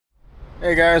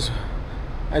Hey guys,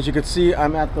 as you can see,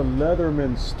 I'm at the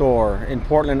Leatherman store in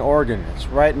Portland, Oregon. It's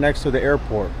right next to the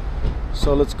airport.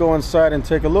 So let's go inside and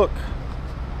take a look.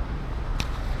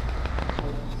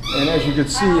 And as you can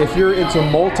see, if you're into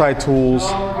multi-tools,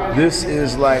 this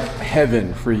is like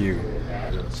heaven for you.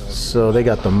 So they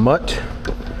got the mutt.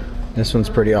 This one's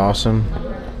pretty awesome.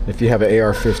 If you have an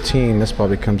AR-15, this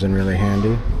probably comes in really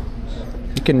handy.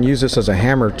 You can use this as a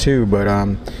hammer too, but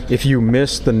if you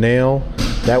miss the nail,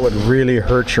 that would really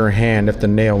hurt your hand if the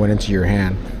nail went into your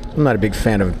hand. I'm not a big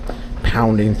fan of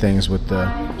pounding things with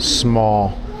the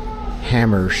small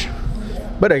hammers,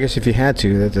 but I guess if you had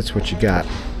to, that's what you got.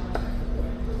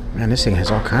 Man, this thing has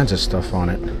all kinds of stuff on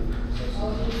it.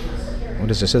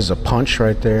 What is this? This is a punch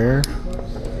right there.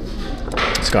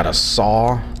 It's got a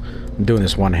saw. I'm doing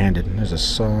this one-handed. There's a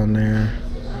saw in there.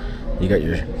 You got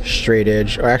your straight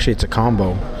edge, or actually it's a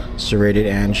combo, serrated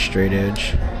and straight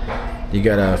edge. You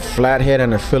got a flathead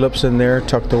and a Phillips in there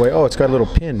tucked away. Oh, it's got a little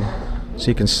pin so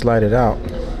you can slide it out.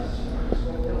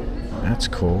 That's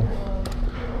cool.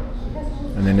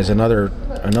 And then there's another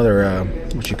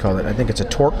what you call it? I think it's a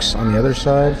Torx on the other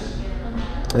side.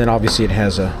 And then obviously it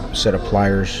has a set of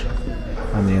pliers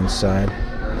on the inside.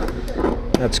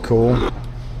 That's cool.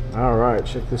 All right,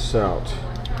 check this out.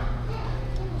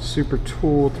 Super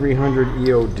Tool 300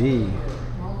 EOD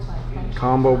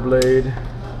combo blade.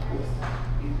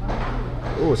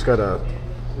 Oh, it's got a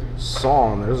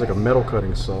saw on there. There's like a metal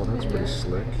cutting saw. That's pretty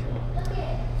slick.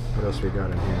 What else we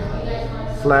got in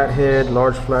here? Flathead,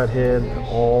 large flathead,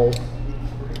 all.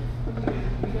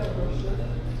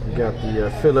 We got the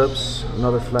Phillips,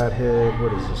 another flathead.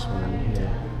 What is this one in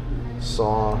here?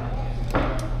 Saw.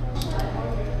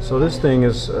 So this thing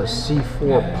is a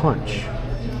C4 punch.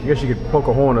 I guess you could poke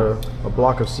a hole in a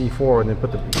block of C4 and then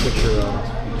put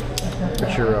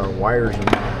your wires in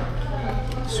there.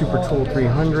 Super Tool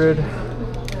 300,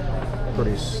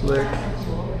 pretty slick,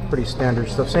 pretty standard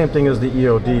stuff. Same thing as the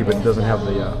EOD, but it doesn't have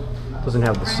the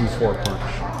C4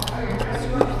 punch.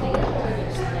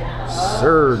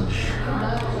 Surge,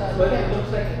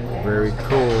 very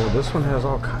cool. This one has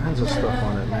all kinds of stuff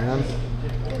on it, man.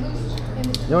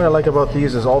 You know what I like about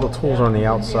these is all the tools are on the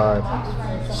outside.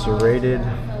 Serrated,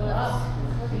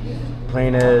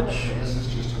 plain edge,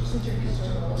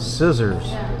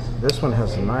 scissors. This one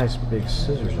has nice big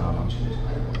scissors on them.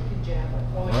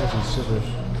 Nice and scissors,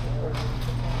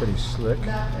 pretty slick.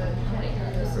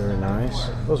 Very nice.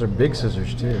 Those are big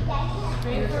scissors too.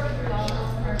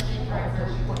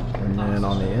 And then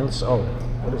on the inside, oh,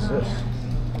 what is this?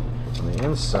 On the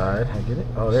inside, I get it?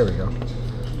 Oh, there we go.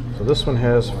 So this one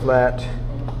has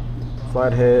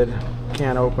flathead,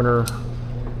 can opener,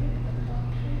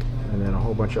 and then a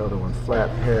whole bunch of other ones,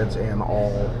 flatheads and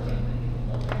all.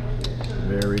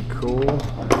 Very cool.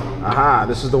 Aha,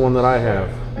 this is the one that I have,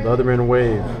 Leatherman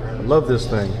WAVE. I love this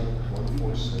thing.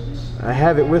 I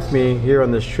have it with me here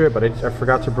on this trip, but I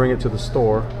forgot to bring it to the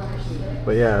store.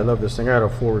 But yeah, I love this thing. I had a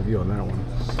full review on that one.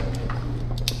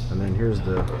 And then here's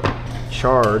the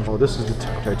charge. Oh, this is the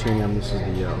titanium, this is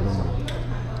the aluminum.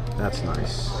 That's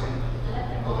nice.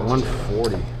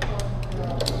 140.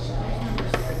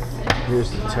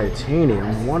 Here's the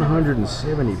titanium,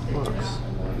 170 bucks.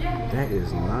 That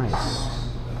is nice.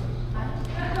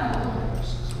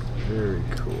 Very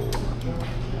cool.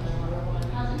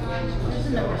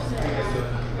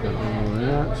 Got all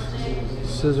that.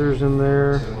 Scissors in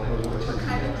there.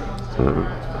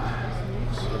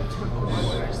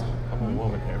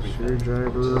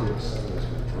 Screwdriver.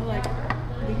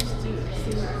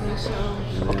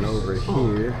 And then over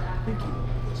here,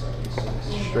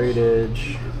 straight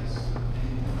edge.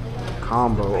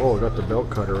 Combo. Oh, got the belt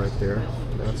cutter right there.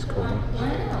 That's cool.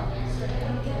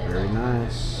 Very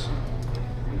nice.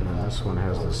 And this one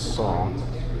has the saw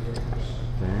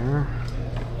there.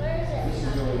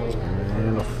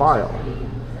 And a file.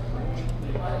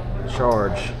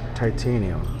 Charge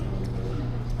titanium.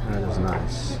 That is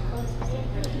nice.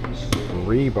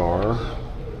 Rebar.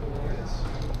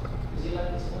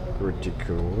 Pretty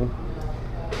cool.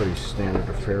 Pretty standard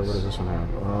affair. What does this one have?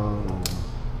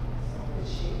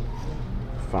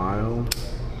 File.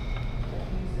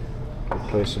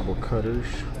 Replaceable cutters.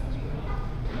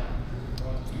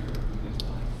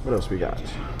 What else we got?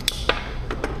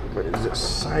 What is it?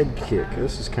 Sidekick.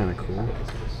 This is kind of cool.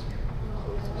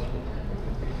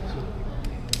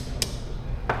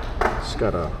 It's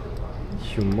got a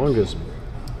humongous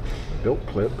belt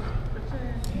clip.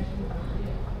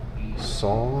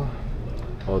 Saw.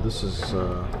 Oh, this is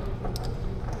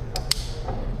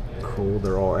cool.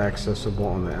 They're all accessible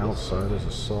on the outside. There's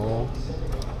a saw.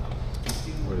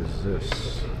 What is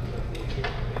this?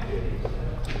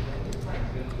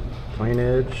 plain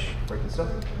edge.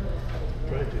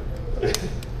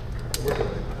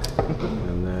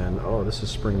 And then, oh, this is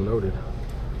spring loaded.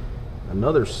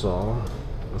 Another saw,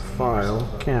 a file,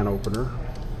 can opener.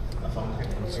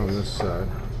 That's on this side.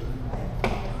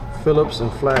 Phillips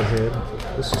and flathead.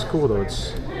 This is cool though.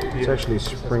 It's actually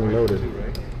spring loaded.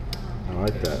 I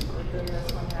like that.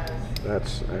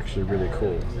 That's actually really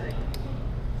cool.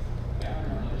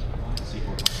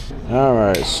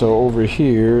 Alright, so over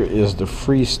here is the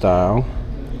freestyle.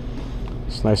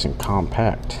 It's nice and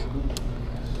compact.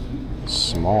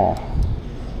 Small.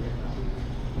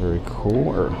 Very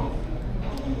cool.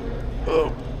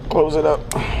 Oh, close it up.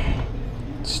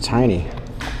 It's tiny.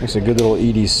 Makes a good little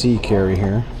EDC carry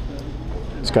here.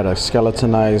 It's got a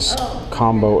skeletonized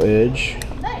combo edge.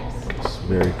 It's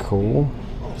very cool.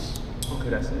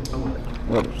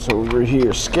 So over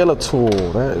here,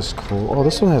 Skeletool. That is cool. Oh,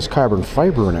 this one has carbon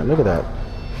fiber in it. Look at that.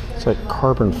 It's like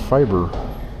carbon fiber.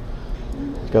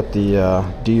 It's got the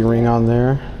D-ring on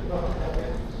there.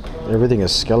 Everything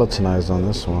is skeletonized on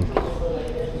this one.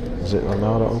 Is it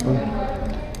allowed to open?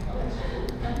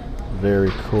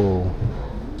 Very cool.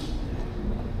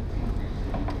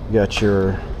 You got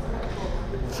your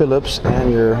Phillips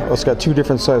and your, oh, it's got two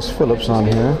different size Phillips on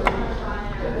here.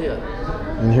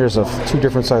 And here's two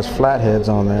different size flatheads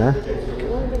on there.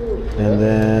 And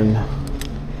then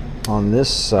on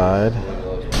this side,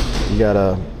 you got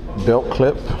a belt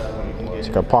clip. It's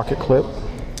like a pocket clip.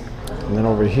 And then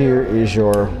over here is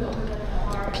your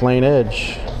plain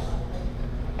edge.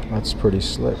 That's pretty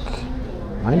slick.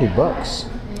 90 bucks.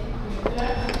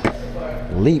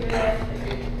 Leap.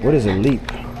 What is a leap?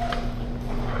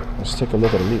 Let's take a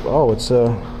look at a leap. Oh, it's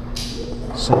a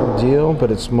same deal, but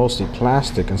it's mostly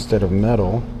plastic instead of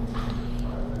metal.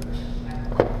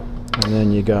 And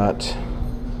then you got,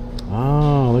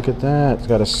 oh, look at that. It's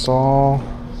got a saw,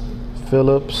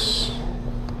 Phillips,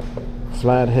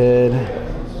 flathead,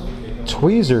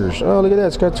 tweezers. Oh, look at that.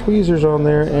 It's got tweezers on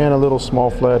there and a little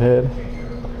small flathead.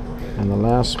 And the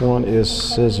last one is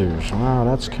scissors. Wow,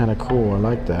 that's kind of cool. I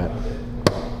like that.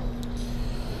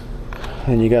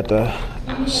 And you got the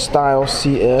Style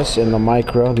CS and the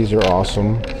Micro. These are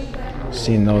awesome.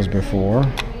 Seen those before.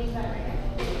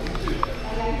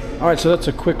 Alright, so that's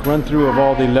a quick run through of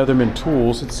all the Leatherman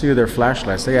tools. Let's see their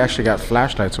flashlights. They actually got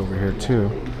flashlights over here too.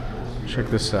 Check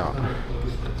this out. I'm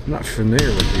not familiar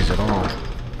with these at all.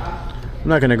 I'm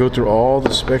not going to go through all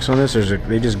the specs on this.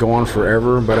 They just go on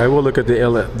forever, but I will look at the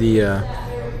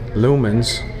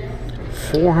lumens.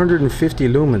 450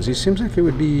 lumens. It seems like it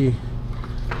would be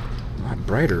a lot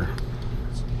brighter.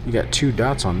 You got 2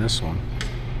 dots on this one.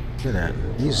 Look at that.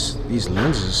 These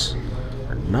lenses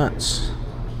are nuts.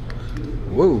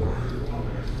 Whoa.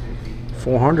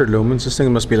 400 lumens. This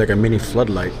thing must be like a mini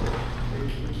floodlight.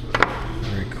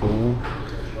 Very cool.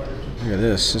 Look at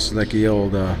this. This is like the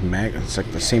old mag. It's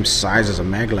like the same size as a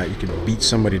mag light. You could beat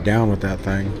somebody down with that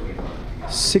thing.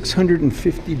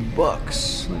 650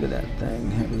 bucks. Look at that thing.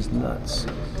 That is nuts.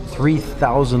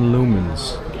 3,000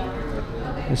 lumens.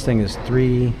 This thing is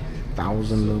 3,000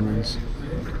 lumens.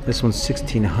 This one's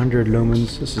 1,600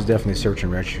 lumens. This is definitely search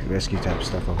and rescue type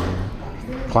stuff over here.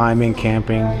 Climbing,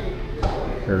 camping.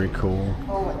 Very cool.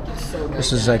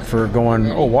 This is like for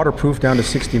going, oh, waterproof down to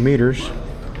 60 meters.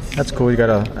 That's cool. You got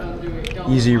a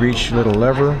easy reach little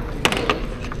lever.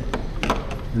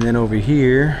 And then over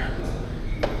here,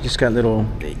 just got little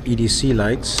EDC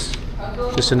lights.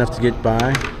 Just enough to get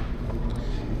by.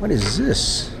 What is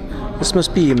this? This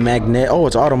must be a magnet. Oh,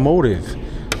 it's automotive.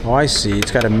 Oh, I see.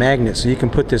 It's got a magnet, so you can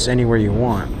put this anywhere you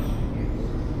want.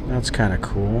 That's kind of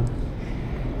cool.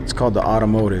 It's called the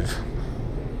automotive.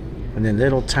 And then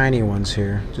little tiny ones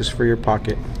here, just for your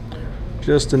pocket.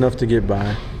 Just enough to get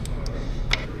by.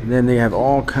 And then they have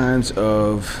all kinds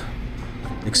of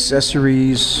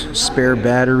accessories, spare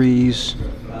batteries,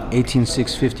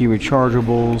 18650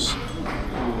 rechargeables.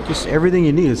 Just everything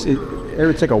you need.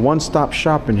 It's like a one-stop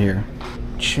shop in here.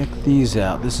 Check these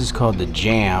out. This is called the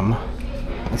Jam.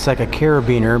 It's like a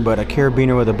carabiner, but a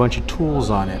carabiner with a bunch of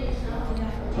tools on it.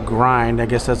 Grind, I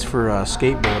guess that's for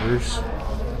skateboarders.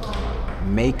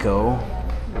 Mako,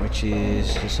 which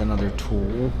is just another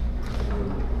tool.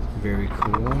 Very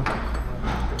cool.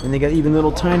 And they got even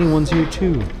little tiny ones here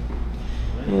too.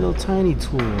 Little tiny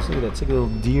tools. Look at that. It's like a little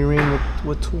D-ring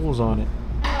with tools on it.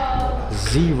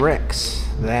 Z-Rex.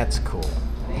 That's cool.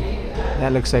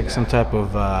 That looks like some type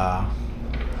of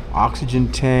oxygen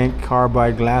tank,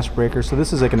 carbide glass breaker. So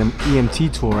this is like an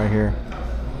EMT tool right here.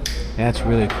 That's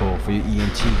really cool for you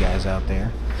EMT guys out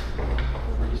there.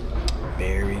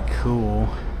 Very cool.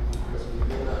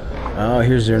 Oh,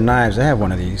 here's their knives. I have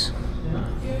one of these.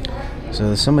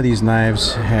 So some of these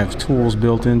knives have tools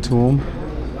built into them.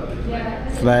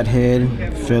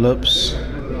 flathead, Phillips,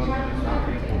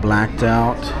 blacked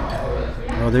out.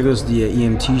 Oh, there goes the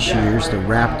EMT shears, the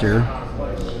Raptor.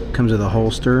 Comes with a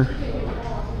holster.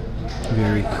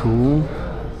 Very cool.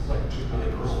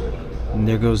 And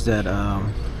there goes that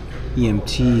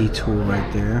EMT tool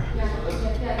right there.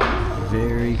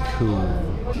 Very cool.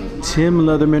 Tim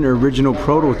Leatherman original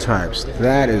prototypes.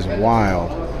 That is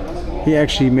wild. He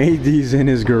actually made these in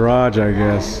his garage, I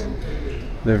guess.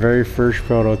 The very first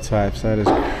prototypes. That is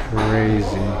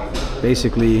crazy.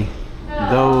 Basically,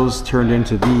 those turned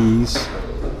into these.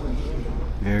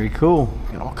 Very cool.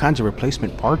 Got all kinds of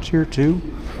replacement parts here too.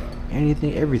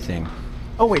 Anything, everything.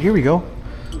 Oh wait, here we go.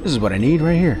 This is what I need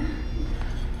right here.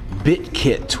 Bit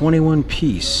kit, 21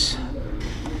 piece.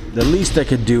 The least I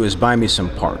could do is buy me some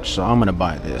parts, so I'm gonna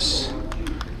buy this.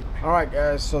 All right,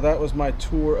 guys. So that was my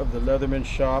tour of the Leatherman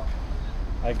shop.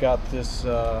 I got this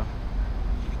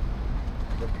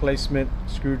replacement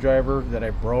screwdriver that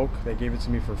I broke. They gave it to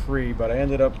me for free, but I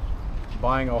ended up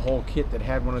buying a whole kit that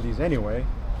had one of these anyway.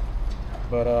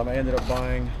 But I ended up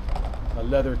buying a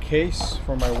leather case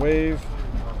for my Wave,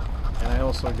 and I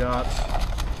also got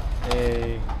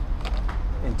a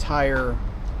entire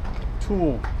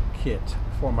tool kit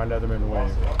for my Leatherman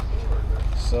WAVE.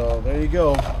 So there you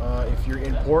go. If you're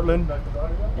in Portland,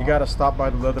 you got to stop by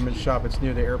the Leatherman shop. It's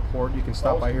near the airport. You can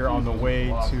stop by here on the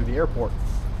way to the airport.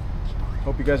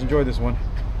 Hope you guys enjoyed this one.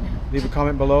 Leave a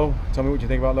comment below. Tell me what you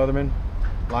think about Leatherman.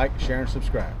 Like, share, and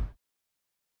subscribe.